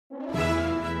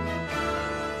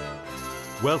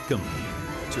Welcome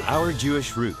to Our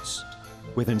Jewish Roots,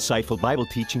 with insightful Bible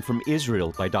teaching from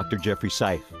Israel by Dr. Jeffrey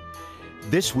Seif.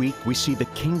 This week, we see the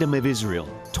kingdom of Israel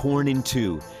torn in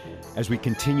two as we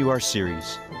continue our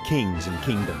series, Kings and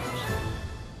Kingdoms.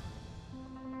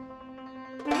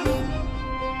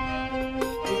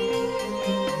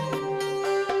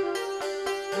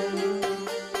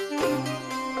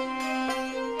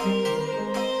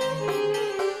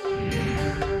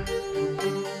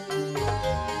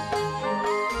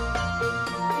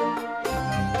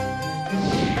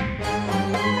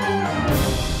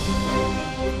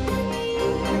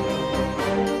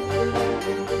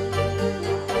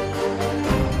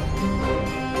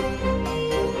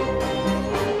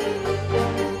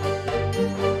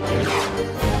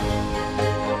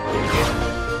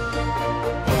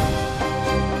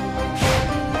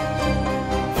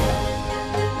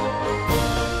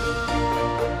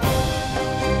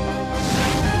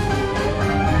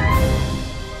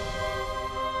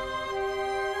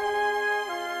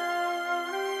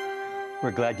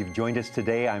 We're glad you've joined us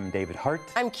today. I'm David Hart.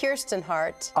 I'm Kirsten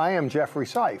Hart. I am Jeffrey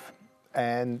Seif,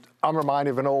 and I'm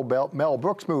reminded of an old Mel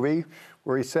Brooks movie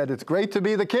where he said, "It's great to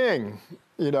be the king."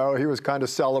 You know, he was kind of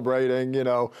celebrating,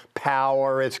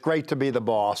 power. It's great to be the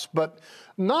boss, but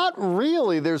not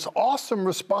really. There's awesome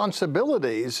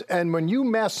responsibilities, and when you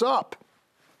mess up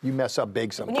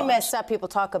big sometimes. When you mess up, people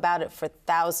talk about it for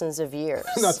thousands of years.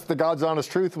 That's the God's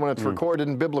honest truth when it's recorded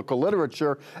in biblical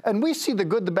literature. And we see the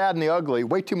good, the bad, and the ugly.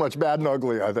 Way too much bad and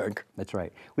ugly, I think. That's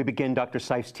right. We begin Dr.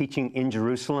 Seif's teaching in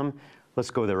Jerusalem. Let's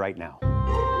go there right now.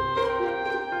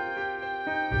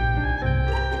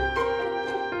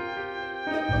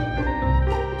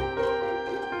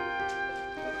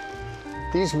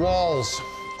 These walls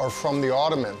are from the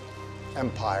Ottoman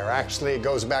Empire. Actually, it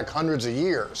goes back hundreds of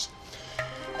years.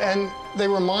 And they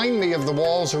remind me of the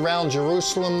walls around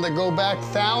Jerusalem that go back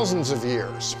thousands of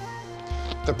years.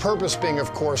 The purpose being,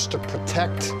 of course, to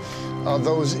protect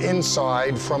those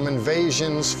inside from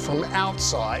invasions from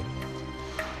outside.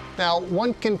 Now,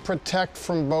 one can protect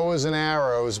from bows and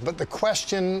arrows, but the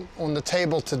question on the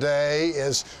table today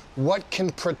is, what can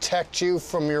protect you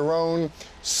from your own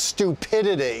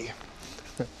stupidity?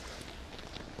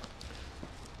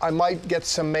 I might get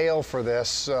some mail for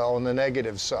this on the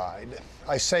negative side.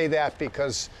 I say that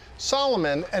because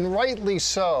Solomon, and rightly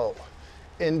so,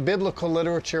 in biblical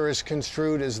literature is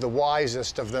construed as the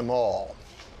wisest of them all.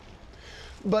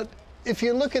 But if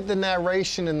you look at the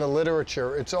narration in the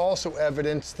literature, it's also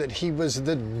evidence that he was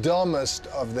the dumbest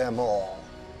of them all.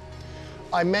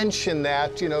 I mentioned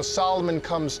that, Solomon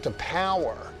comes to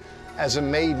power as a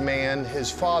made man. His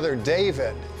father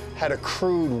David had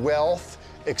accrued wealth,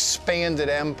 expanded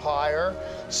empire.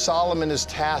 Solomon is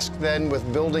tasked then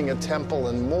with building a temple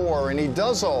and more, and he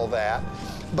does all that,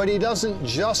 but he doesn't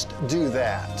just do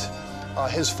that.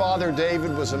 His father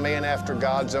David was a man after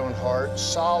God's own heart.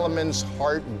 Solomon's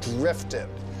heart drifted.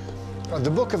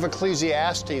 The book of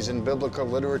Ecclesiastes in biblical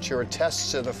literature attests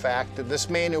to the fact that this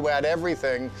man who had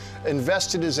everything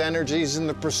invested his energies in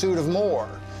the pursuit of more.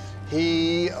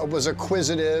 He was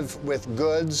acquisitive with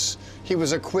goods. He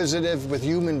was acquisitive with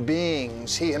human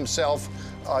beings. He himself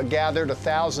gathered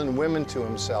 1,000 women to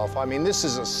himself. I mean, this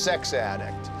is a sex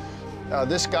addict.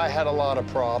 This guy had a lot of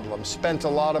problems, spent a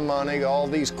lot of money, all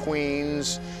these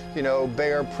queens,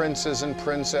 bare princes and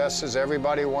princesses.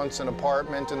 Everybody wants an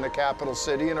apartment in the capital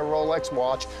city and a Rolex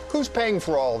watch. Who's paying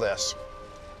for all this?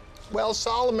 Well,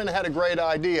 Solomon had a great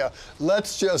idea.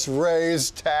 Let's just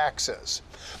raise taxes.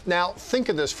 Now, think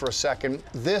of this for a second.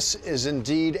 This is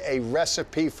indeed a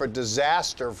recipe for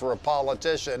disaster for a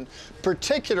politician,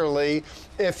 particularly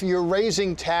if you're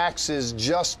raising taxes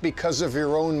just because of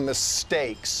your own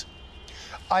mistakes.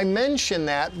 I mention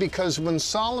that because when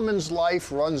Solomon's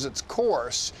life runs its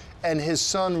course and his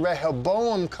son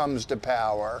Rehoboam comes to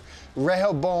power,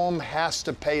 Rehoboam has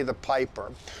to pay the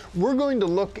piper. We're going to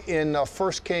look in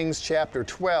 1 Kings chapter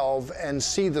 12 and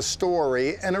see the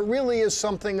story, and it really is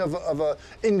something of an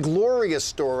inglorious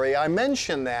story. I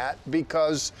mention that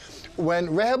because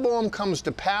when Rehoboam comes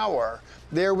to power,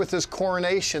 there with his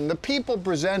coronation, the people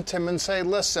present him and say,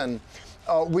 listen,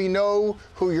 we know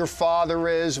who your father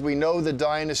is, we know the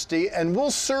dynasty, and we'll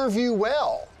serve you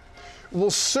well. We'll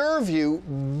serve you,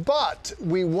 but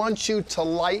we want you to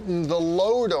lighten the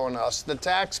load on us, the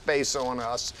tax base on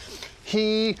us.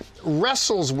 He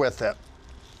wrestles with it.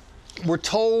 We're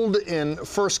told in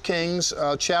 1 Kings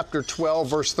chapter 12,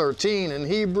 verse 13 in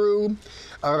Hebrew,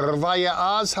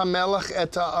 Vaya'az hamelech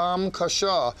et ha'am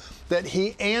kasha, that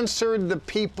he answered the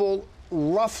people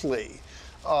roughly.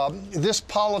 This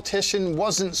politician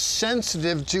wasn't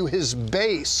sensitive to his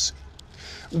base.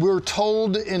 We're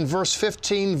told in verse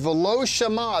 15, V'lo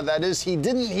shama, that is, he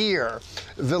didn't hear.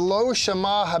 V'lo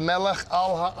shama hamelech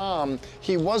al ha'am.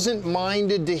 He wasn't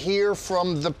minded to hear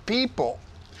from the people.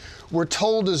 We're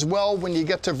told as well when you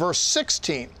get to verse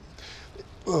 16,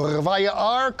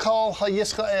 Vaya'ar kol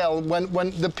ha'Yisrael,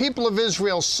 when the people of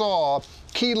Israel saw,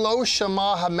 Ki lo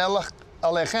shama hamelech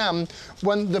alechem,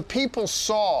 when the people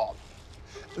saw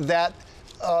that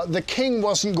the king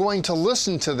wasn't going to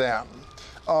listen to them,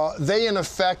 they in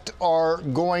effect are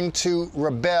going to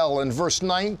rebel. In verse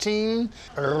 19,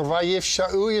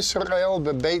 Vayifsha'u Yisrael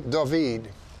bebeit David.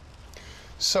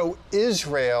 So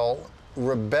Israel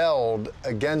rebelled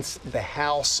against the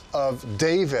house of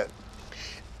David.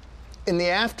 In the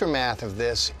aftermath of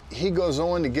this, he goes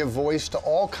on to give voice to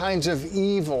all kinds of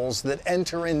evils that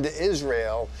enter into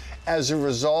Israel as a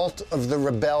result of the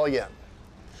rebellion.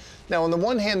 Now, on the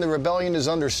one hand, the rebellion is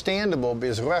understandable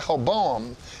because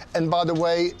Rehoboam, and by the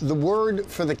way, the word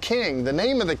for the king, the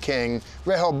name of the king,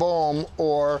 Rehoboam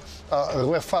or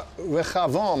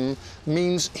Rehoboam,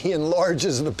 means he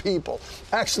enlarges the people.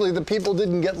 Actually, the people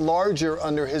didn't get larger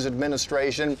under his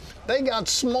administration. They got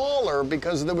smaller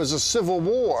because there was a civil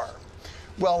war.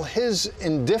 Well, his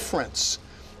indifference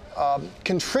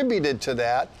contributed to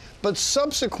that, but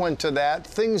subsequent to that,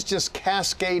 things just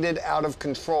cascaded out of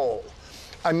control.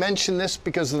 I mention this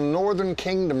because the northern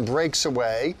kingdom breaks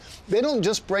away. They don't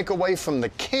just break away from the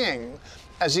king.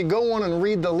 As you go on and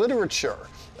read the literature,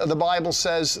 the Bible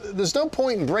says there's no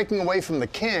point in breaking away from the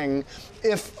king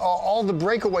if all the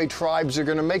breakaway tribes are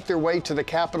going to make their way to the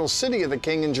capital city of the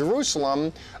king in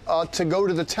Jerusalem to go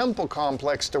to the temple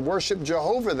complex to worship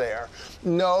Jehovah there.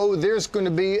 No, there's going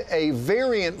to be a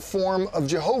variant form of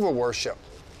Jehovah worship.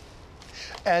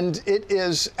 And it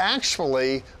is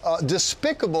actually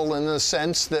despicable in the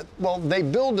sense that, well, they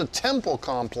build a temple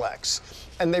complex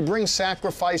and they bring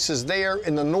sacrifices there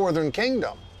in the northern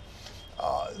kingdom.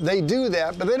 They do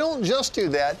that, but they don't just do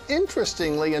that.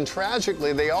 Interestingly and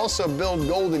tragically, they also build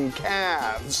golden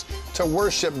calves to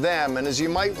worship them. And as you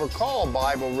might recall,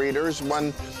 Bible readers,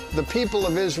 when the people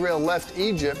of Israel left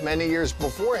Egypt many years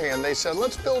beforehand, they said,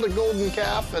 let's build a golden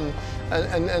calf and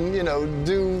you know,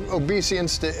 do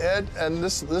obeisance to it, and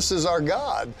this is our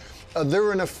God.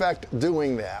 They're in effect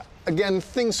doing that. Again,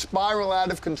 things spiral out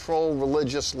of control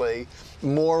religiously,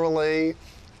 morally,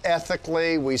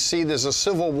 ethically. We see there's a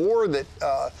civil war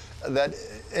that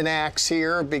enacts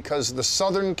here because the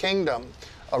southern kingdom,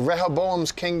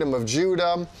 Rehoboam's kingdom of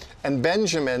Judah and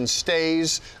Benjamin,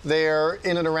 stays there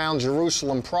in and around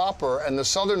Jerusalem proper and the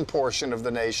southern portion of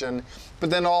the nation. But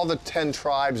then all the 10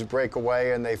 tribes break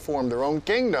away and they form their own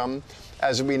kingdom,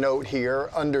 as we note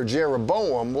here, under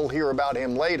Jeroboam. We'll hear about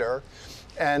him later.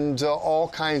 And all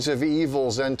kinds of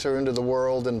evils enter into the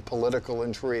world and political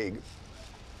intrigue.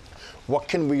 What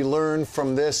can we learn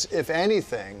from this, if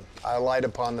anything? I light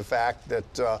upon the fact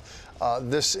that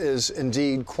this is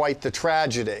indeed quite the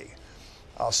tragedy.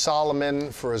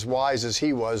 Solomon, for as wise as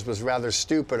he was rather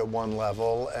stupid at one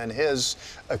level, and his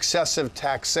excessive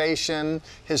taxation,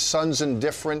 his son's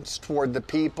indifference toward the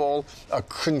people,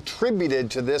 contributed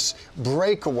to this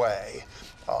breakaway.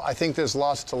 I think there's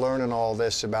lots to learn in all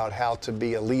this about how to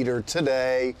be a leader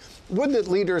today. Would that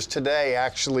leaders today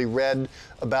actually read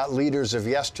about leaders of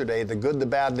yesterday, the good, the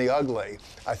bad, and the ugly.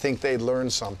 I think they'd learn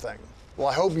something. Well,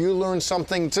 I hope you learn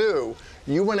something too.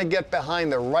 You want to get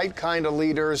behind the right kind of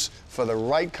leaders for the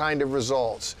right kind of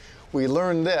results. We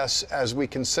learn this as we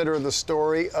consider the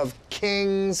story of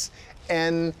kings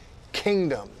and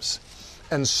kingdoms.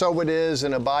 And so it is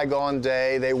in a bygone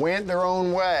day. They went their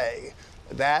own way.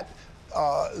 That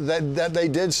they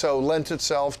did so lent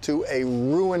itself to a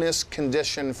ruinous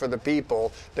condition for the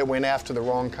people that went after the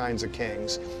wrong kinds of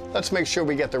kings. Let's make sure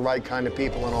we get the right kind of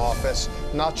people in office,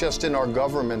 not just in our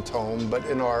government home, but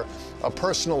in our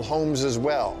personal homes as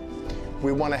well.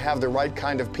 We want to have the right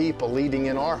kind of people leading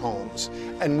in our homes.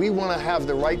 And we want to have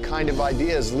the right kind of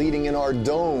ideas leading in our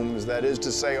domes, that is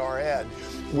to say, our head.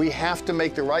 We have to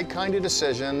make the right kind of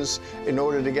decisions in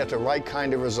order to get the right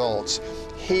kind of results.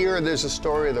 Here, there's a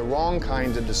story of the wrong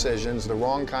kind of decisions, the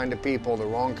wrong kind of people, the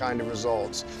wrong kind of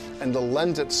results, and to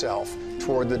lend itself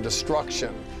toward the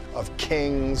destruction of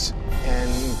kings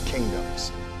and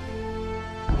kingdoms.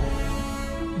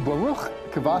 Baruch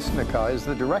Kvasnika is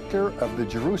the director of the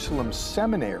Jerusalem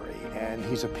Seminary, and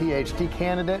he's a PhD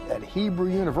candidate at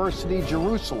Hebrew University,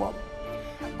 Jerusalem.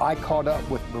 I caught up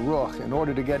with Baruch in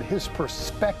order to get his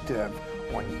perspective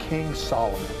on King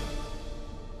Solomon.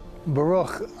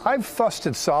 Baruch, I've fussed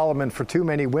at Solomon for too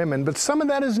many women, but some of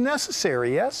that is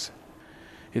necessary, yes?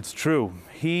 It's true.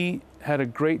 He had a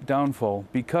great downfall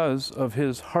because of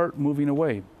his heart moving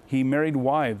away. He married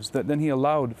wives that then he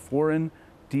allowed foreign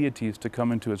deities to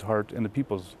come into his heart and the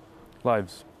people's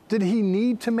lives. Did he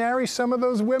need to marry some of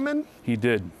those women? He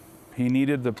did. He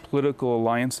needed the political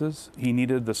alliances. He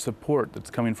needed the support that's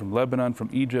coming from Lebanon, from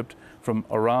Egypt, from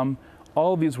Aram.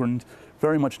 All of these were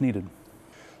very much needed.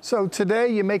 So today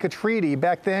you make a treaty.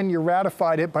 Back then you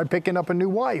ratified it by picking up a new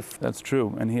wife. That's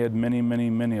true, and he had many, many,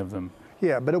 many of them.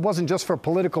 Yeah, but it wasn't just for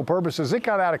political purposes. It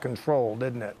got out of control,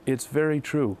 didn't it? It's very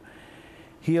true.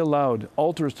 He allowed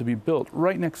altars to be built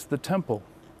right next to the temple.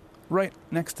 Right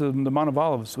next to the Mount of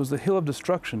Olives was the hill of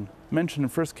destruction mentioned in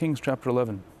 1 Kings chapter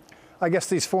 11. I guess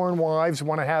these foreign wives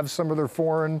want to have some of their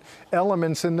foreign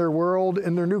elements in their world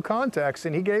in their new context,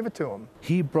 and he gave it to them.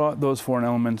 He brought those foreign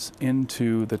elements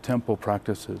into the temple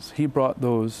practices. He brought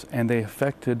those, and they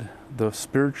affected the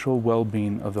spiritual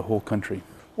well-being of the whole country.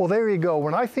 Well, there you go.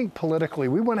 When I think politically,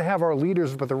 we want to have our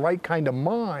leaders with the right kind of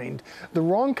mind. The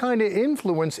wrong kind of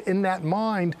influence in that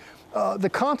mind, the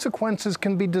consequences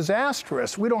can be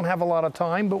disastrous. We don't have a lot of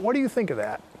time, but what do you think of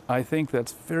that? I think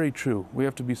that's very true. We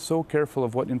have to be so careful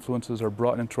of what influences are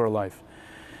brought into our life.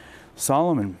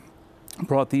 Solomon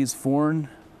brought these foreign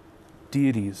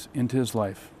deities into his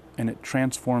life, and it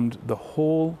transformed the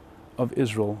whole of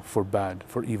Israel for bad,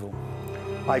 for evil.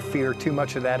 I fear too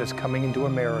much of that is coming into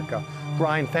America.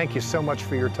 Brian, thank you so much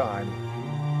for your time.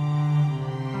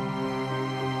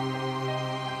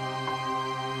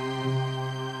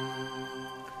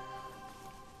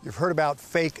 You've heard about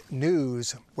fake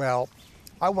news. Well,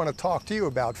 I want to talk to you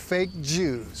about fake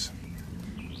Jews.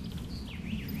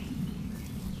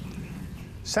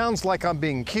 Sounds like I'm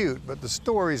being cute, but the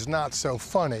story's not so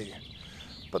funny.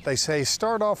 But they say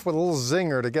start off with a little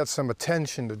zinger to get some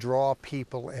attention to draw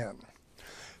people in.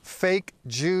 Fake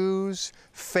Jews,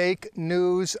 fake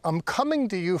news. I'm coming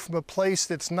to you from a place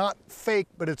that's not fake,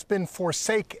 but it's been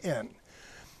forsaken.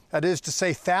 That is to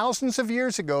say, thousands of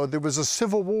years ago, there was a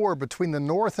civil war between the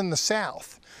North and the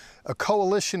South. A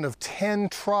coalition of 10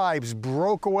 tribes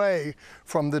broke away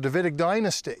from the Davidic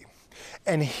dynasty.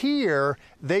 And here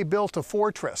they built a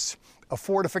fortress, a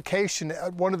fortification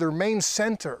at one of their main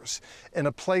centers in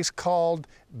a place called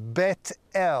Bet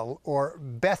El, or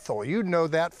Bethel. You'd know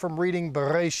that from reading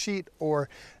Bereshit or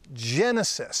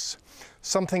Genesis.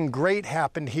 Something great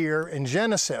happened here in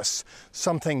Genesis.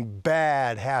 Something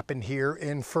bad happened here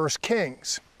in 1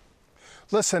 Kings.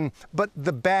 Listen, but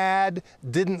the bad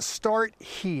didn't start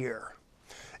here.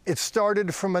 It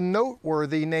started from a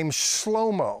noteworthy named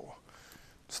Shlomo.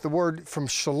 It's the word from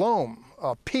shalom,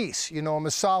 peace. You know him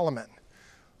as Solomon.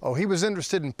 Oh, he was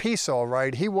interested in peace, all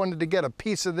right. He wanted to get a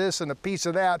piece of this and a piece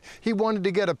of that. He wanted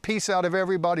to get a piece out of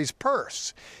everybody's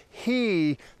purse.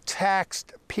 He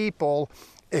taxed people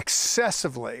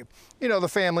excessively. You know, the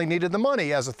family needed the money. He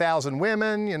has 1,000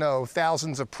 women, you know,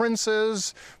 thousands of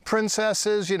princesses,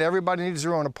 you know, everybody needs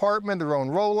their own apartment, their own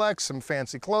Rolex, some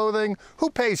fancy clothing. Who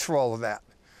pays for all of that?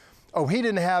 Oh, he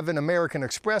didn't have an American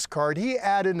Express card. He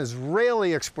added an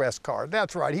Israeli Express card.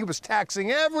 That's right. He was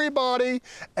taxing everybody,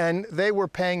 and they were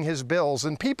paying his bills.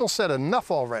 And people said enough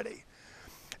already.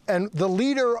 And the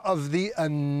leader of the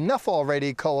Enough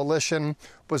Already coalition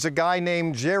was a guy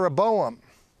named Jeroboam,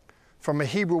 from a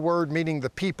Hebrew word meaning the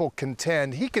people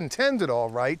contend. He contended all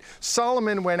right.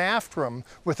 Solomon went after him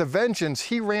with a vengeance.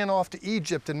 He ran off to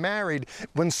Egypt and married.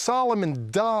 When Solomon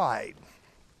died,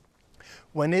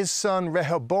 when his son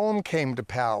Rehoboam came to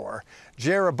power,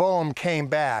 Jeroboam came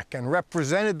back and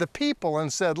represented the people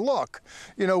and said, look,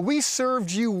 you know, we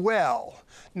served you well.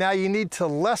 Now you need to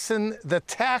lessen the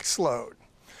tax load.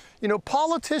 You know,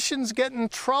 politicians get in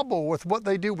trouble with what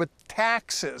they do with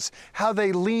taxes, how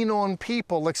they lean on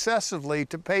people excessively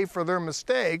to pay for their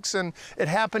mistakes. And it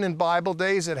happened in Bible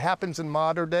days, it happens in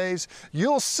modern days.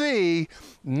 You'll see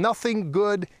nothing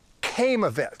good came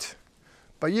of it.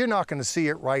 But you're not going to see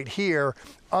it right here.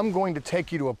 I'm going to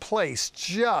take you to a place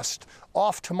just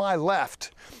off to my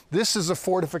left. This is a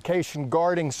fortification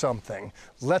guarding something.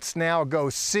 Let's now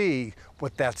go see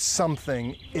what that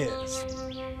something is.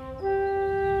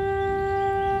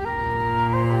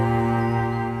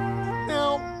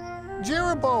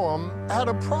 Jeroboam had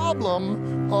a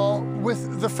problem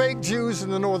with the fake Jews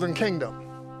in the northern kingdom.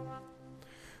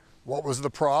 What was the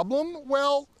problem?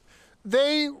 Well,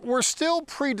 they were still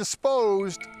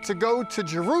predisposed to go to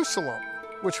Jerusalem,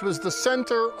 which was the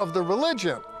center of the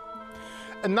religion.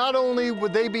 And not only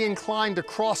would they be inclined to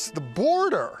cross the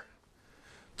border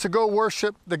to go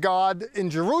worship the God in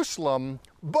Jerusalem,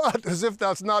 but as if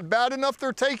that's not bad enough,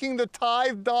 they're taking the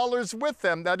tithe dollars with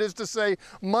them. That is to say,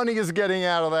 money is getting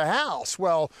out of the house.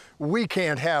 Well, we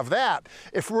can't have that.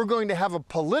 If we're going to have a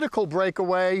political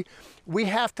breakaway, we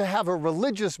have to have a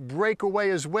religious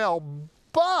breakaway as well.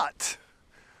 But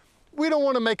we don't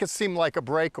want to make it seem like a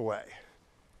breakaway.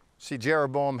 See,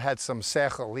 Jeroboam had some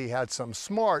sechel, he had some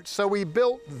smart, so he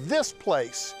built this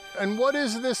place. And what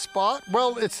is this spot?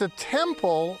 Well, it's a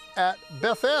temple at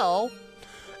Bethel.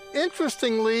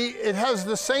 Interestingly, it has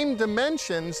the same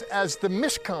dimensions as the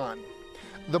Mishkan,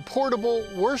 the portable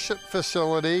worship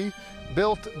facility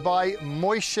built by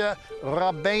Moshe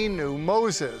Rabbeinu,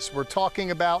 Moses. We're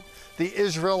talking about the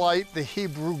Israelite, the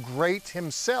Hebrew great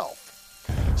himself.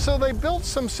 So they built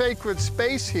some sacred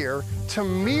space here to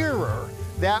mirror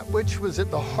that which was at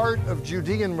the heart of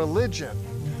Judean religion.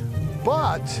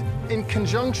 But in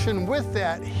conjunction with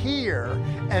that, here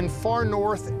and far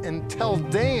north in Tel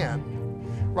Dan,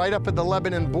 right up at the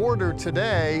Lebanon border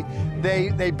today,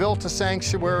 they built a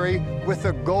sanctuary with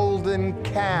a golden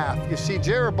calf. You see,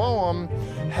 Jeroboam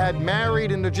had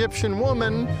married an Egyptian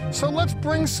woman, so let's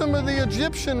bring some of the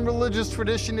Egyptian religious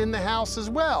tradition in the house as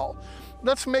well.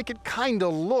 Let's make it kind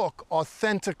of look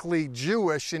authentically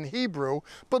Jewish in Hebrew,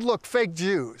 but look, fake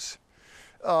Jews.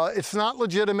 It's not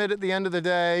legitimate at the end of the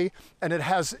day, and it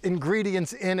has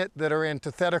ingredients in it that are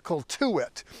antithetical to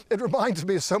it. It reminds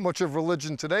me so much of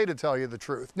religion today, to tell you the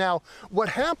truth. Now, what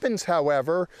happens,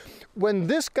 however, when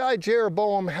this guy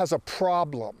Jeroboam has a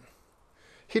problem,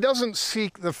 he doesn't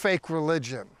seek the fake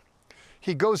religion.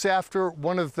 He goes after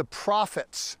one of the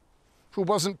prophets who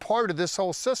wasn't part of this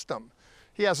whole system.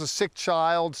 He has a sick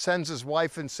child, sends his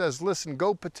wife and says, listen,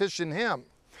 go petition him.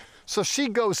 So she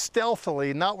goes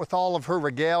stealthily, not with all of her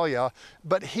regalia,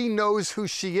 but he knows who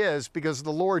she is because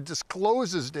the Lord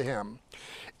discloses to him.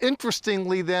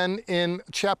 Interestingly then, in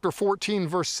chapter 14,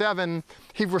 verse 7,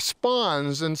 he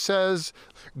responds and says,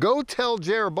 go tell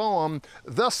Jeroboam,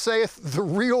 thus saith the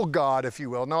real God, if you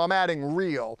will. Now I'm adding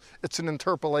real, it's an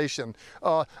interpolation.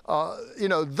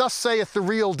 Thus saith the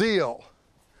real deal.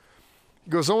 He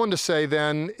goes on to say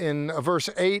then in verse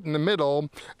 8 in the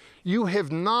middle, you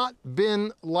have not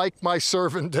been like my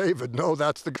servant David. No,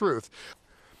 that's the truth.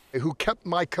 Who kept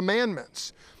my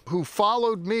commandments, who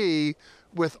followed me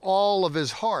with all of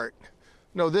his heart.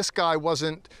 No, this guy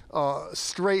wasn't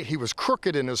straight, he was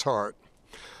crooked in his heart.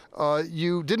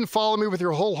 You didn't follow me with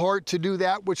your whole heart to do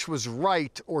that which was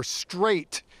right or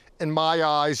straight in my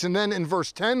eyes. And then in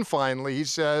verse 10 finally he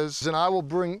says, and I will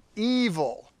bring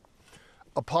evil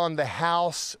upon the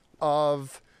house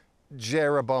of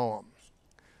Jeroboam.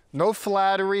 No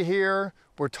flattery here.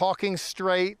 We're talking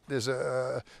straight. There's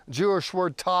a Jewish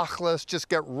word, tachlis. Just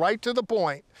get right to the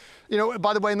point. You know,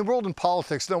 by the way, in the world in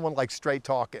politics, no one likes straight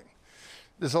talking.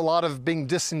 There's a lot of being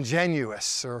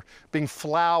disingenuous or being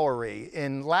flowery.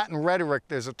 In Latin rhetoric,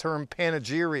 there's a term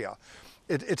panegyria.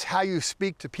 It's how you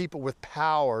speak to people with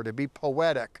power, to be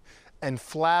poetic and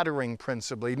flattering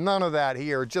principally. None of that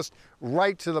here, just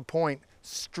right to the point,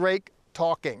 straight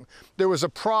talking. There was a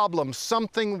problem.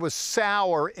 Something was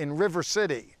sour in River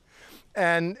City.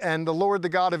 And the Lord, the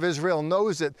God of Israel,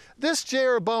 knows it. This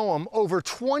Jeroboam, over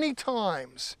 20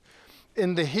 times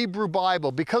in the Hebrew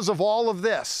Bible, because of all of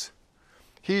this,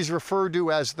 he's referred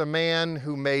to as the man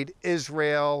who made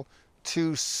Israel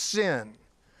to sin.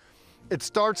 It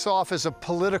starts off as a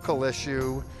political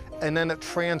issue, and then it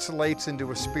translates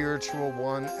into a spiritual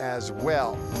one as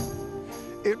well.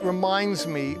 It reminds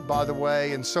me, by the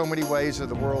way, in so many ways of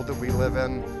the world that we live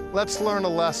in. Let's learn a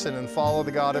lesson and follow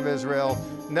the God of Israel.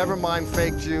 Never mind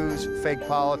fake Jews, fake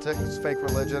politics, fake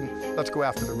religion. Let's go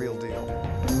after the real deal.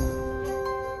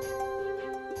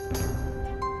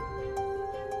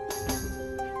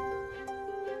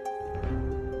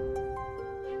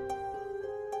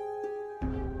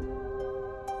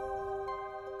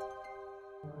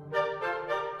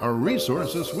 Our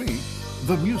resource this week,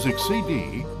 the music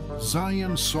CD,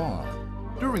 Zion's Song.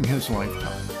 During his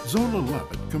lifetime, Zola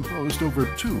Levitt composed over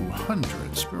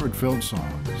 200 spirit-filled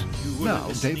songs. Now,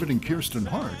 David and Kirsten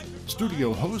Hart,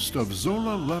 studio host of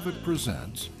Zola Levitt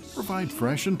Presents, provide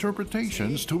fresh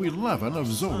interpretations to 11 of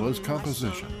Zola's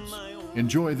compositions.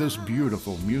 Enjoy this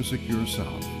beautiful music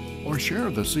yourself, or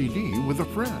share the CD with a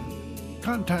friend.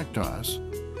 Contact us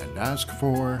and ask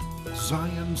for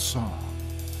Zion's Song.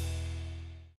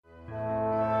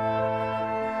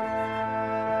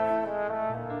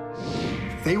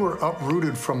 They were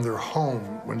uprooted from their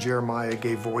home when Jeremiah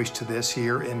gave voice to this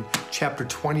here in chapter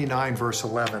 29, verse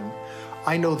 11.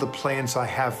 I know the plans I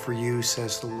have for you,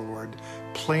 says the Lord,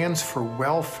 plans for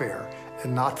welfare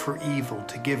and not for evil,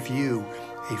 to give you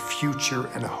a future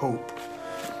and a hope.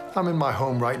 I'm in my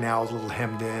home right now, a little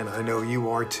hemmed in. I know you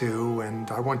are too,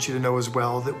 and I want you to know as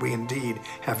well that we indeed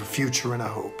have a future and a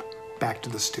hope. Back to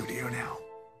the studio now.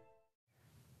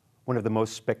 One of the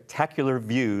most spectacular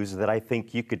views that I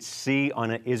think you could see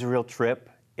on an Israel trip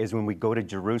is when we go to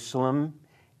Jerusalem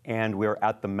and we're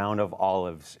at the Mount of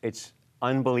Olives. It's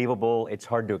unbelievable. It's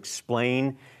hard to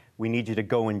explain. we need you to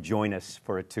go and join us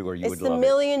for a tour. You would It's love the it.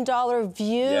 $1 million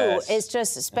view. Yes. It's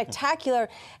just spectacular.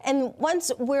 And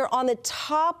once we're on the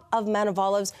top of Mount of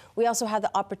Olives, we also have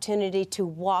the opportunity to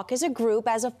walk as a group,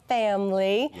 as a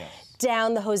family,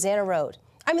 down the Hosanna Road.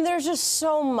 I mean, there's just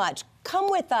so much. Come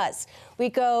with us. We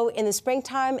go in the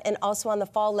springtime and also on the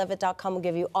fall. Levitt.com will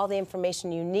give you all the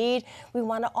information you need. We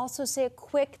want to also say a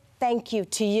quick thank you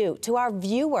to you, to our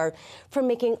viewer, for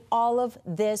making all of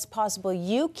this possible.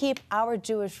 You keep Our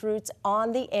Jewish Roots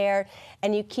on the air,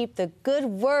 and you keep the good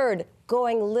word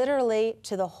going literally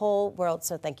to the whole world.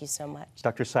 So thank you so much.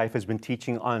 Dr. Seif has been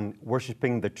teaching on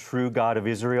worshiping the true God of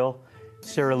Israel.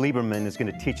 Sarah Liberman is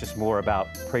going to teach us more about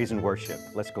praise and worship.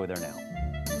 Let's go there now.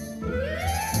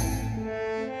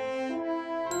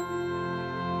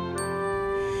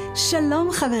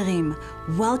 Shalom Chaverim!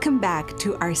 Welcome back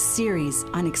to our series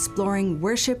on exploring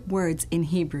worship words in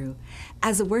Hebrew.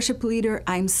 As a worship leader,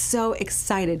 I'm so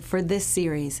excited for this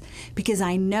series because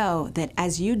I know that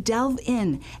as you delve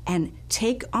in and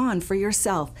take on for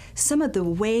yourself some of the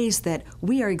ways that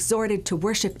we are exhorted to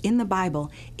worship in the Bible,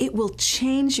 it will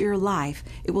change your life.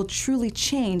 It will truly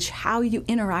change how you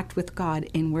interact with God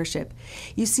in worship.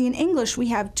 You see, in English, we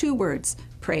have two words,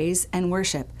 praise and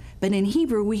worship. But in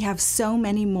Hebrew, we have so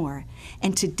many more.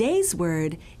 And today's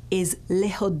word is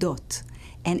lehodot.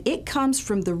 And it comes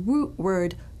from the root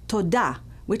word todah,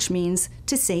 which means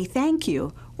to say thank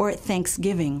you or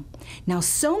thanksgiving. Now,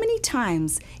 so many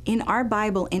times in our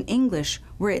Bible in English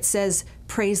where it says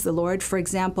praise the Lord, for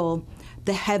example,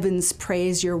 the heavens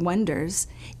praise your wonders,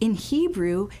 in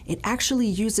Hebrew, it actually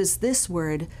uses this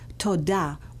word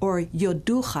todah or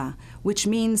yoducha, which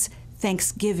means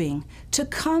thanksgiving, to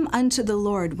come unto the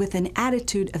Lord with an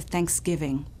attitude of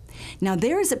thanksgiving. Now,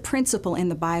 there is a principle in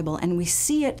the Bible, and we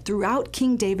see it throughout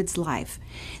King David's life,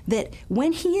 that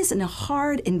when he is in a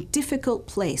hard and difficult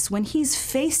place, when he's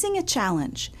facing a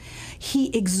challenge, he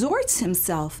exhorts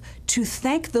himself to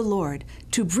thank the Lord,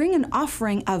 to bring an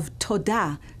offering of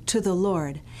todah to the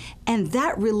Lord, and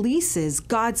that releases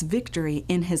God's victory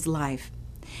in his life.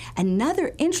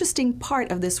 Another interesting part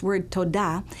of this word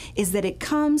todah is that it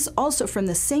comes also from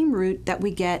the same root that we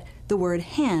get the word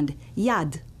hand,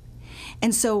 yad.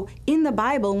 And so in the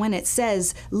Bible, when it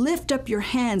says, lift up your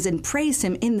hands and praise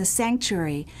him in the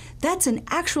sanctuary, that's an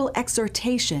actual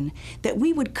exhortation that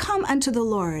we would come unto the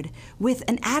Lord with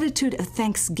an attitude of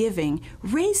thanksgiving,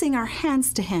 raising our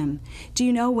hands to him. Do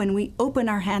you know when we open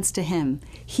our hands to him,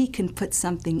 he can put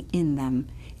something in them?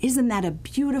 Isn't that a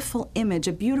beautiful image,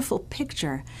 a beautiful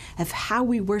picture of how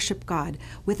we worship God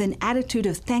with an attitude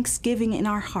of thanksgiving in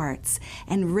our hearts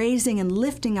and raising and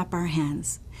lifting up our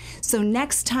hands? So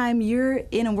next time you're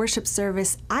in a worship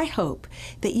service, I hope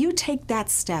that you take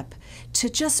that step to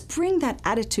just bring that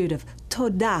attitude of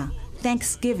todah,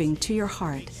 thanksgiving, to your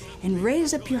heart and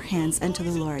raise up your hands unto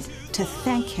the Lord to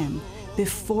thank him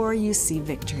before you see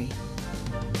victory.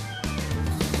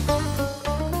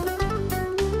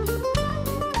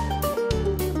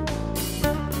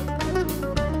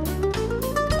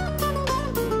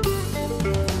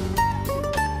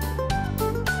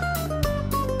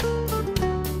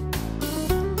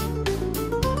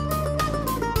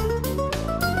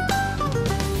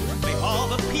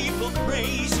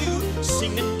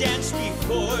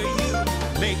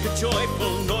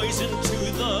 Joyful noise unto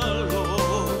the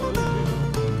Lord,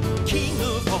 King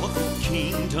of all the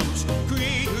kingdoms,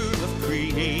 creator of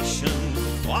creation,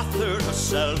 author of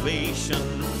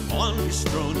salvation, on his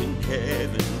throne in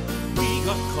heaven. We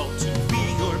are called to be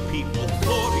your people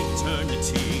for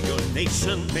eternity, your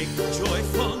nation. Make a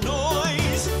joyful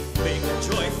noise, make a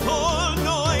joyful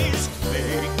noise,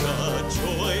 make a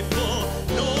joyful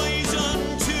noise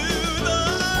unto the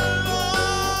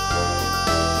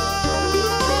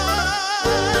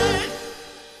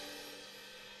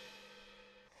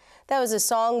That was a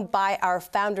song by our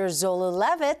founder, Zola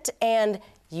Levitt, and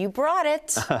you brought it.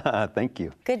 Thank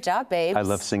you. Good job, babes. I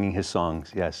love singing his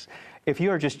songs, yes. If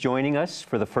you are just joining us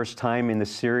for the first time in the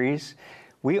series,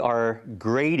 we are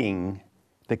grading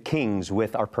the Kings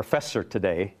with our professor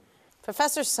today.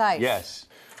 Professor Seif. Yes.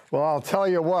 Well, I'll tell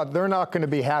you what, they're not going to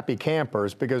be happy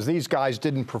campers because these guys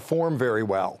didn't perform very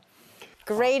well.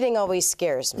 Grading always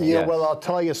scares me. Yeah, Yes. well, I'll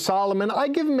tell you, Solomon, I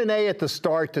give him an A at the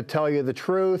start, to tell you the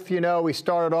truth. You know, he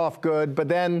started off good, but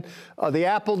then the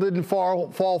apple didn't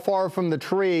fall far from the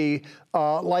tree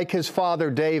like his father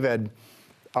David.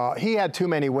 He had too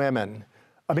many women.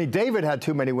 I mean, David had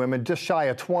too many women, just shy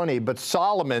of 20, but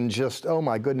Solomon just, oh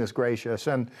my goodness gracious.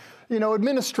 And, you know,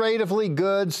 administratively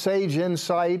good, sage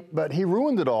insight, but he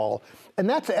ruined it all. And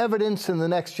that's evidence in the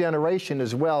next generation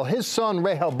as well. His son,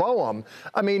 Rehoboam,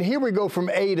 I mean, here we go from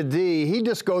A to D. He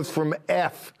just goes from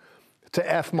F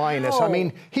to F minus. I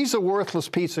mean, he's a worthless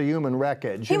piece of human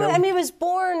wreckage. He was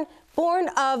born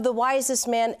of the wisest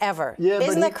man ever. Yeah,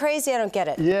 Isn't that crazy? I don't get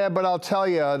it. Yeah, but I'll tell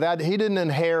you that he didn't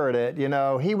inherit it. You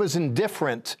know, he was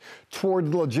indifferent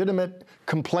toward legitimate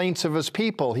complaints of his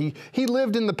people. He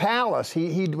lived in the palace.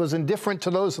 He was indifferent to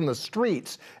those in the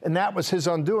streets, and that was his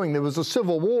undoing. There was a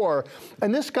civil war,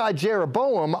 and this guy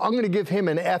Jeroboam, I'm going to give him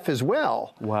an F as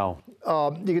well. Wow.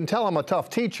 You can tell I'm a tough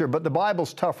teacher, but the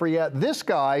Bible's tougher yet. This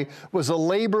guy was a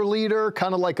labor leader,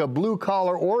 kind of like a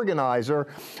blue-collar organizer.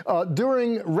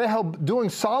 During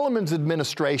Solomon's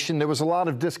administration, there was a lot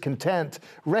of discontent.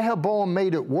 Rehoboam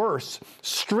made it worse.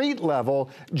 Street level,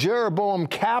 Jeroboam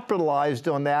capitalized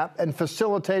on that and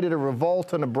facilitated a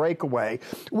revolt and a breakaway.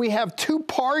 We have two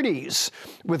parties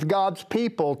with God's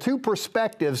people, two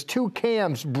perspectives, two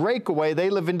camps, breakaway.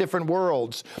 They live in different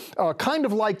worlds, kind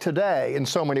of like today in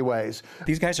so many ways.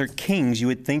 These guys are kings. You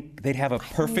would think they'd have a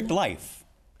perfect life.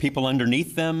 People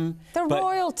underneath them. The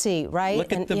royalty, right?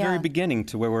 Look at the very beginning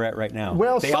to where we're at right now.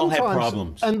 Well, they all have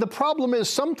problems. And the problem is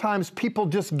sometimes people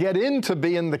just get into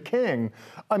being the king.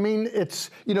 I mean,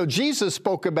 it's, you know, Jesus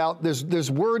spoke about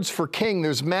there's words for king,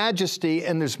 there's majesty,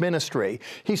 and there's ministry.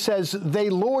 He says they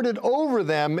lord it over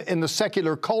them in the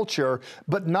secular culture,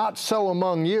 but not so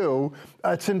among you.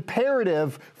 It's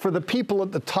imperative for the people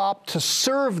at the top to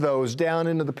serve those down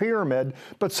into the pyramid,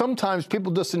 but sometimes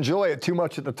people just enjoy it too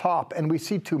much at the top, and we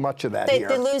see too much of that here.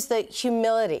 They lose the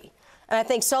humility. And I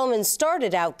think Solomon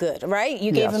started out good, right?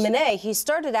 You gave him an A. He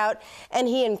started out and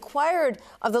he inquired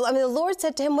of the Lord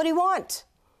said to him, what do you want?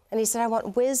 And he said, I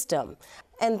want wisdom.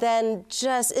 And then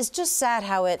it's just sad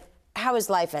how his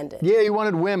life ended. Yeah, he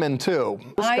wanted women too.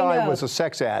 This guy was a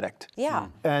sex addict. Yeah.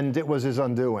 And it was his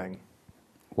undoing.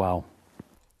 Wow.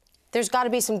 There's got to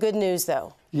be some good news,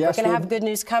 though. Yes, we're going to have good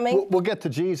news coming. We'll get to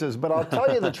Jesus, but I'll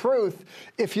tell you the truth.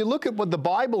 If you look at what the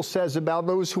Bible says about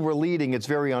those who were leading, it's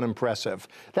very unimpressive.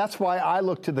 That's why I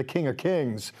look to the King of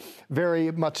Kings.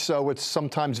 Very much so, it's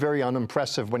sometimes very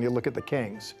unimpressive when you look at the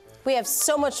kings. We have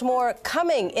so much more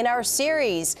coming in our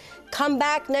series. Come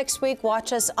back next week,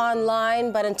 watch us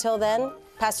online, but until then,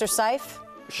 Pastor Seif.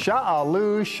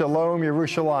 Sha'alu Shalom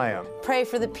Yerushalayim. Pray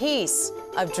for the peace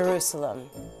of Jerusalem.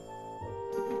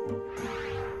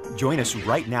 Join us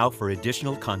right now for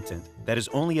additional content that is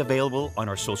only available on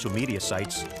our social media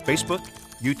sites, Facebook,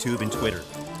 YouTube, and Twitter.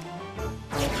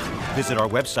 Visit our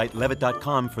website,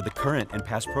 levitt.com, for the current and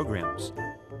past programs,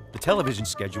 the television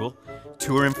schedule,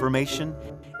 tour information,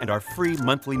 and our free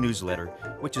monthly newsletter,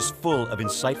 which is full of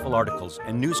insightful articles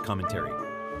and news commentary.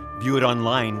 View it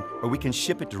online, or we can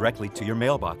ship it directly to your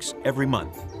mailbox every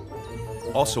month.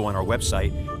 Also on our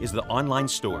website is the online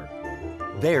store.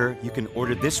 There, you can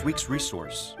order this week's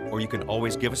resource, or you can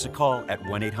always give us a call at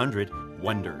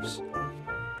 1-800-WONDERS.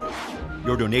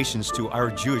 Your donations to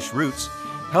Our Jewish Roots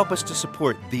help us to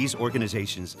support these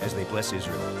organizations as they bless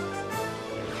Israel.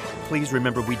 Please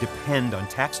remember we depend on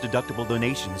tax-deductible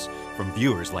donations from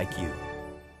viewers like you.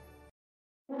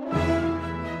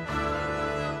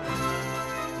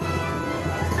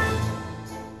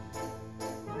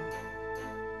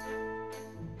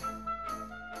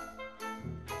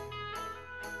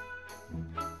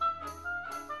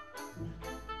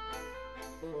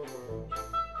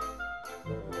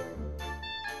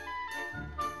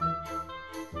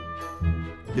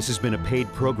 This has been a paid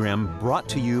program brought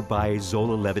to you by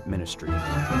Zola Levitt Ministry.